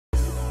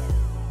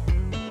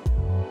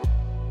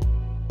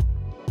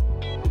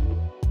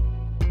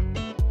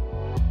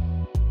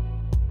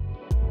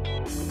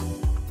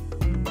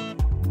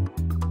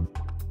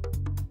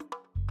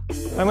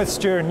I'm with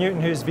Stuart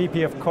Newton, who's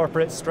VP of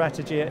Corporate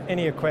Strategy at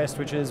Ineoquest,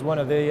 which is one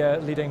of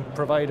the leading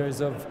providers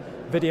of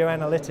video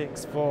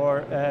analytics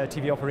for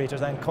TV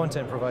operators and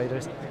content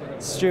providers.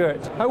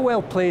 Stuart, how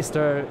well placed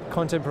are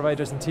content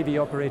providers and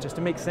TV operators to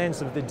make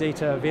sense of the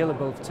data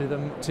available to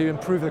them to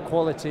improve the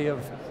quality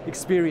of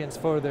experience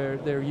for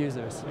their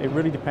users? It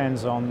really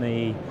depends on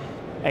the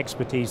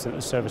expertise that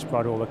the service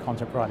provider or the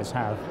content providers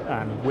have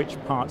and which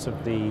parts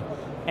of the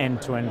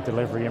end-to-end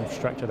delivery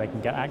infrastructure they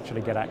can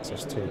actually get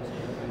access to.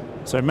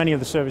 So many of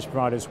the service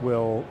providers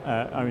will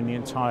own the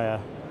entire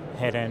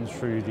head end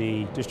through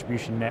the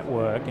distribution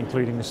network,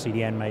 including the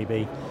CDN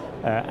maybe,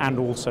 and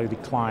also the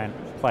client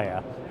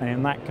player. And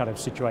in that kind of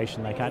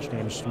situation, they can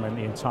actually instrument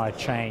the entire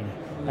chain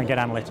and get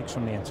analytics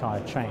from the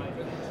entire chain.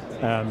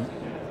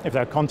 If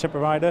they're a content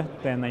provider,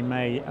 then they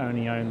may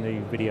only own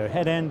the video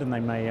head end and they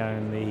may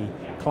own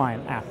the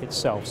client app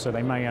itself, so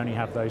they may only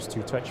have those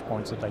two touch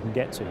points that they can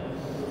get to.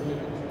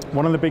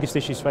 One of the biggest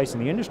issues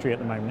facing the industry at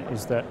the moment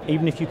is that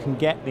even if you can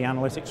get the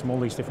analytics from all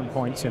these different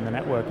points in the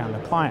network and the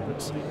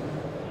clients,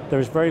 there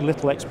is very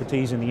little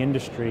expertise in the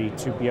industry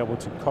to be able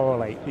to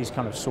correlate these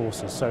kind of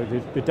sources. So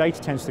the data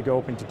tends to go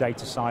up into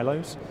data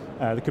silos.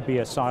 There could be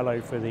a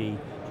silo for the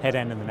head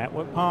end and the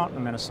network part,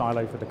 and then a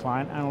silo for the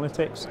client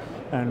analytics.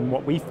 And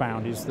what we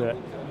found is that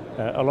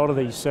a lot of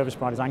these service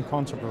providers and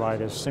content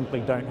providers simply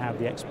don't have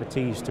the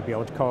expertise to be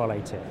able to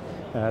correlate it.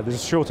 There's a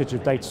shortage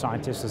of data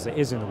scientists as there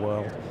is in the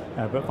world,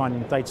 but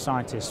finding data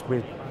scientists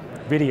with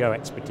video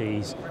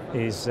expertise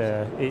is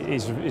a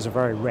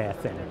very rare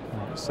thing.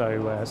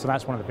 So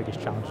that's one of the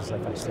biggest challenges they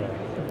face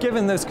there.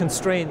 Given those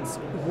constraints,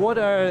 what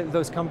are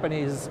those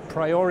companies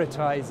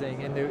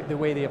prioritizing in the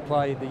way they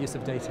apply the use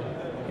of data?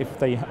 If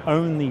they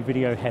own the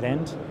video head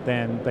end,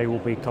 then they will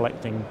be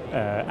collecting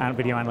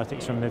video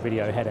analytics from the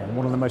video head end.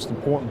 One of the most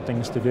important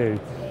things to do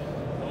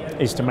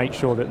is to make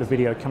sure that the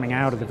video coming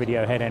out of the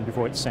video head end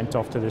before it's sent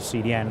off to the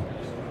CDN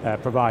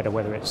provider,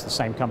 whether it's the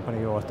same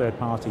company or a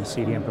third-party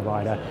CDN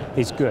provider,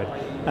 is good.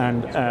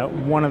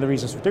 And one of the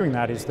reasons for doing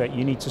that is that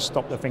you need to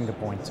stop the finger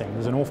pointing.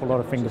 There's an awful lot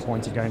of finger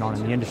pointing going on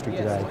in the industry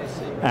today,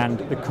 and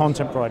the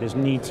content providers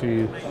need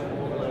to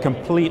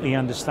completely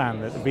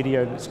understand that the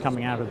video that's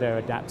coming out of their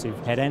adaptive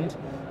head end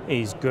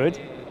is good,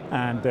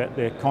 and that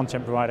the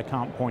content provider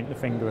can't point the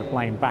finger of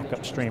blame back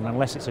upstream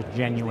unless it's a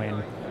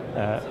genuine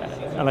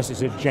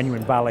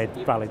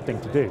valid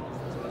thing to do.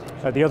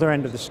 At the other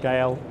end of the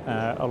scale,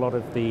 a lot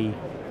of the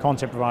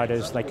content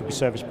providers, they could be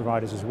service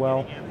providers as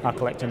well, are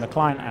collecting the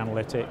client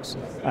analytics.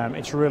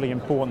 It's really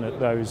important that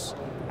those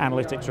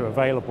analytics are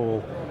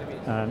available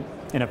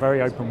in a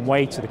very open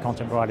way to the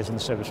content providers and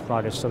the service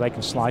providers, so they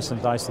can slice and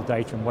dice the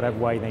data in whatever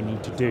way they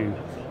need to do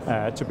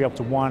to be able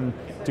to, one,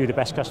 do the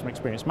best customer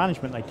experience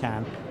management they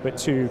can, but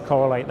two,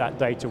 correlate that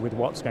data with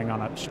what's going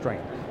on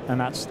upstream. And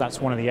that's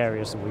one of the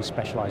areas that we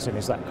specialize in,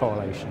 is that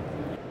correlation.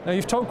 Now,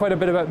 you've talked quite a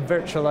bit about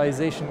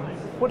virtualization.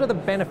 What are the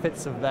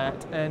benefits of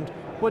that, and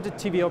what do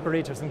TV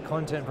operators and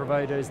content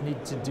providers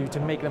need to do to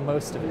make the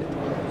most of it?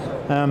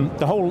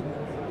 The whole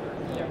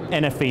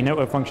NFV,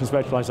 Network Functions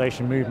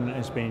Virtualization movement,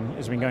 has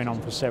been going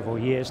on for several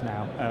years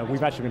now.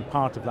 We've actually been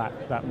part of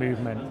that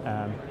movement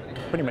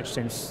pretty much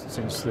since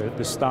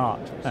the start.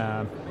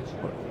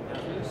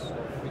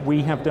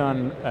 We have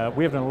done a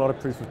lot of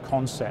proof of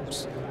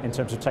concepts in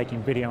terms of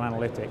taking video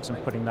analytics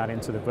and putting that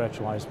into the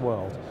virtualized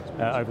world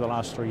over the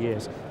last 3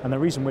 years. And the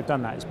reason we've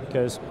done that is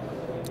because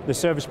the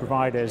service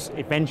providers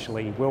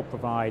eventually will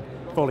provide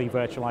fully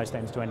virtualized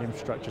end-to-end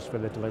infrastructures for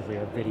the delivery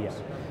of video.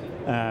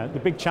 The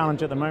big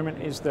challenge at the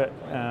moment is that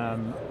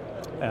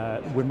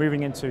we're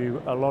moving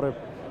into a lot of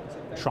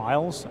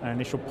trials and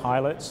initial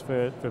pilots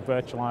for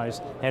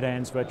virtualized head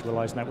ends,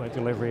 virtualized network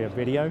delivery of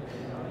video.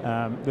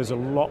 There's a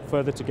lot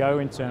further to go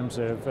in terms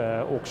of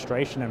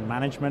orchestration and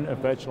management of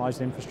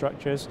virtualized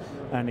infrastructures,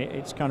 and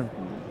it's kind of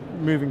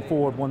moving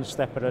forward one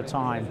step at a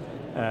time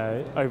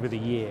over the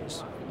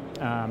years.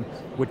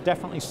 We're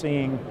definitely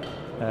seeing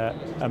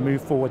a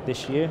move forward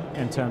this year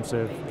in terms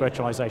of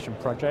virtualization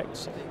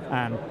projects,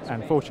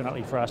 and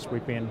fortunately for us,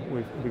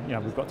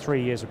 we've got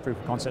 3 years of proof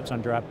of concepts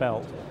under our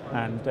belt,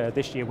 and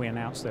this year we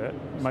announced that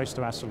most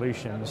of our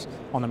solutions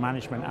on the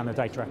management and the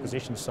data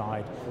acquisition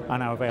side are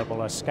now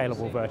available as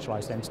scalable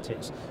virtualized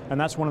entities. And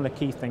that's one of the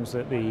key things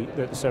that the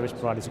service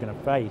providers are going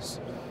to face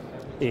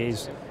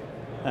is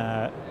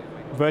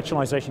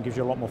virtualization gives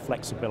you a lot more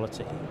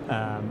flexibility,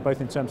 both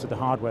in terms of the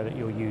hardware that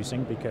you're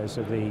using because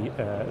of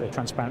the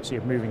transparency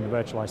of moving the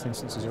virtualized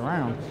instances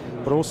around,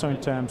 but also in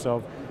terms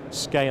of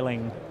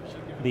scaling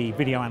the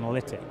video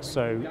analytics.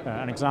 So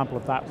an example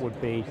of that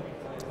would be,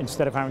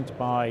 instead of having to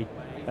buy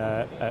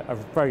a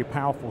very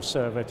powerful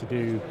server to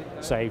do,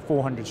 say,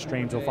 400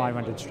 streams or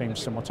 500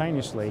 streams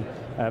simultaneously,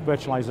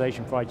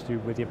 virtualization provides you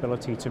with the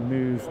ability to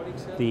move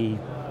the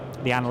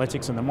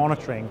analytics and the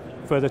monitoring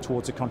further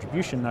towards the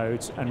contribution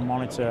nodes and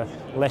monitor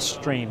less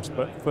streams,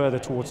 but further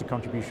towards the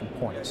contribution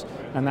points.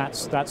 And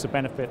that's a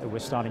benefit that we're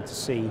starting to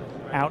see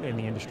out in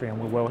the industry, and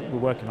we're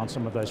working on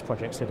some of those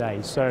projects today.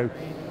 So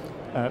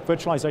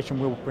virtualization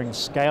will bring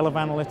scale of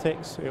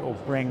analytics, it will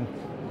bring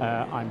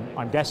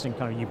I'm guessing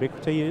kind of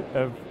ubiquity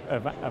of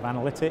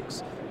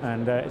analytics,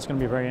 and it's going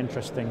to be very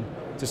interesting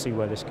to see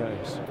where this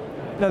goes.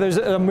 Now there's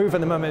a move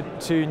at the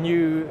moment to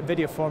new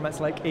video formats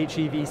like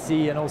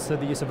HEVC and also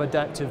the use of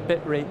adaptive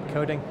bitrate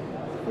coding.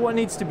 What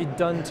needs to be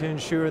done to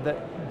ensure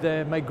that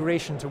the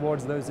migration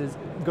towards those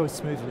goes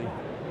smoothly?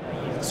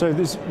 So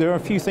there are a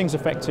few things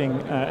affecting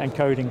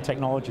encoding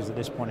technologies at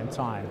this point in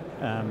time.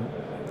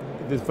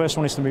 The first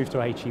one is to move to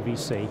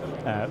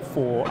HEVC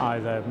for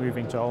either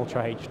moving to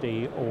Ultra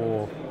HD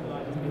or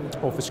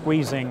for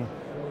squeezing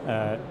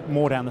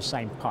more down the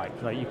same pipe.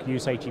 Like you can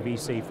use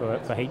HEVC for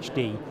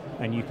HD,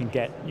 and you can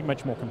get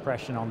much more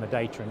compression on the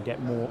data and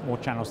get more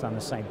channels down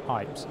the same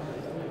pipes.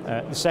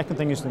 The second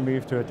thing is to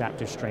move to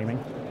adaptive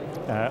streaming.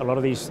 A lot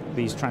of these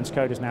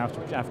transcoders now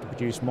have to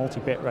produce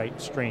multi-bit rate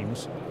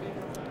streams,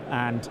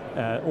 and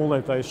all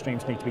of those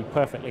streams need to be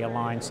perfectly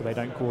aligned so they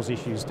don't cause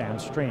issues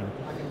downstream.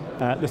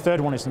 The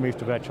third one is to move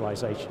to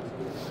virtualization.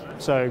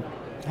 So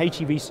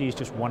HEVC is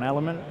just one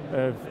element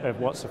of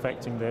what's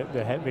affecting the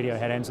video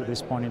head ends at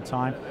this point in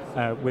time.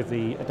 With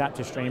the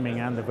adaptive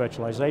streaming and the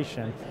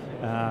virtualization,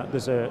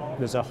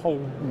 there's a whole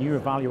new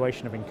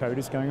evaluation of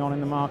encoders going on in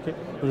the market,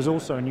 but there's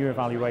also a new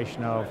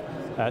evaluation of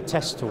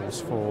test tools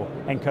for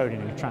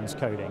encoding and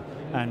transcoding.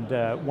 And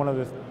one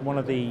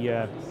of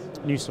the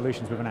new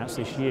solutions we've announced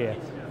this year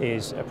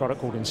is a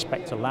product called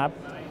Inspector Lab,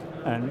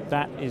 and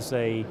that is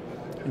a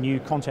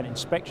new content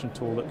inspection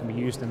tool that can be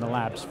used in the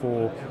labs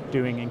for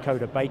doing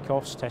encoder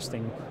bake-offs,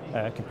 testing,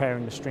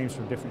 comparing the streams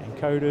from different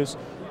encoders,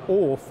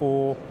 or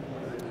for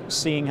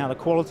seeing how the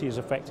quality is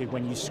affected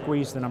when you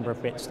squeeze the number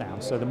of bits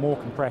down. So the more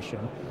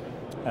compression,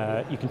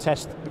 you can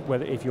test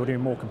whether, if you're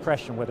doing more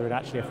compression, whether it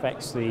actually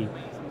affects the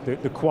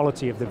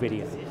quality of the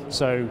video.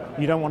 So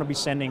you don't want to be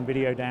sending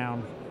video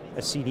down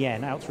a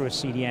CDN, out through a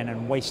CDN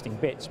and wasting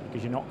bits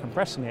because you're not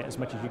compressing it as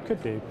much as you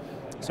could do.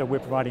 So we're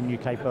providing new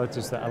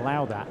capabilities that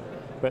allow that.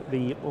 But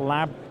the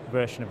lab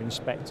version of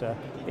Inspector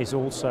is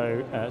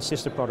also a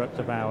sister product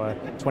of our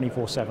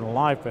 24/7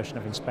 live version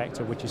of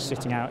Inspector, which is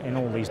sitting out in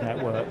all these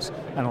networks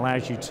and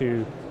allows you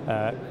to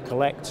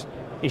collect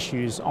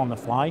issues on the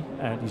fly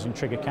using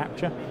trigger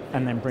capture,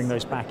 and then bring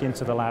those back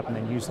into the lab and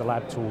then use the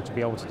lab tool to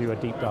be able to do a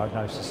deep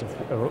diagnosis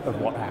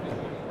of what happened.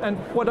 And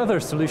what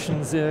other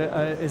solutions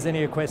is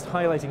Ineoquest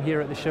highlighting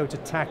here at the show to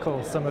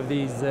tackle some of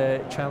these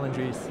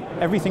challenges?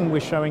 Everything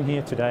we're showing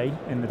here today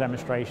in the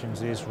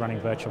demonstrations is running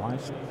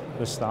virtualized for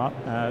the start.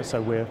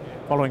 So we're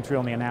following through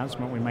on the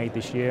announcement we made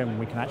this year, and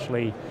we can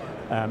actually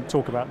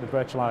talk about the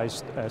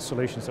virtualized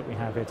solutions that we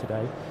have here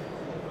today.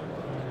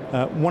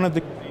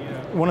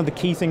 One of the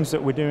key things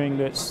that we're doing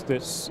that's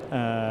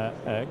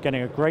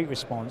getting a great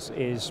response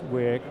is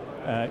we're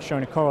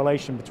showing a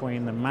correlation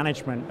between the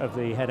management of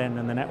the head end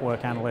and the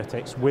network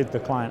analytics with the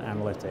client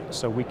analytics.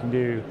 So we can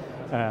do,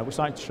 we're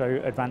starting to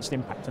show advanced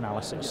impact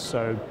analysis.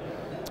 So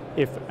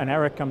if an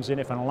error comes in,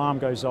 if an alarm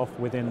goes off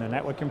within the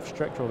network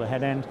infrastructure or the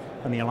head end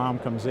and the alarm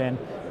comes in,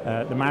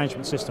 the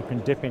management system can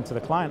dip into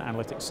the client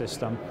analytics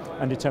system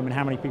and determine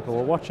how many people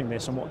were watching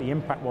this and what the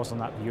impact was on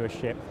that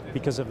viewership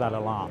because of that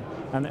alarm.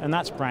 And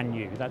that's brand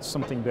new. That's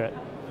something that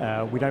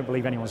we don't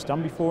believe anyone's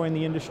done before in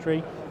the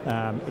industry.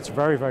 It's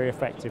very, very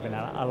effective, and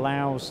it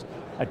allows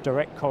a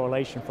direct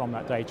correlation from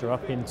that data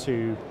up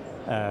into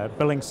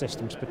billing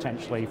systems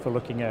potentially for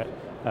looking at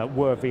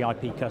were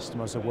VIP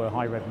customers or were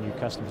high revenue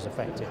customers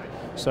affected.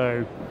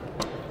 So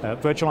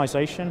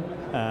virtualization,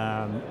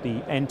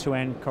 the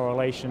end-to-end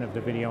correlation of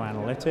the video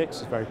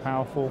analytics is very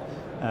powerful,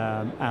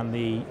 and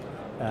the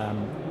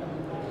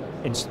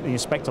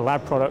Inspector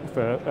Lab product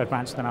for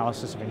advanced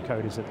analysis of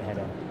encoders at the head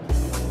end.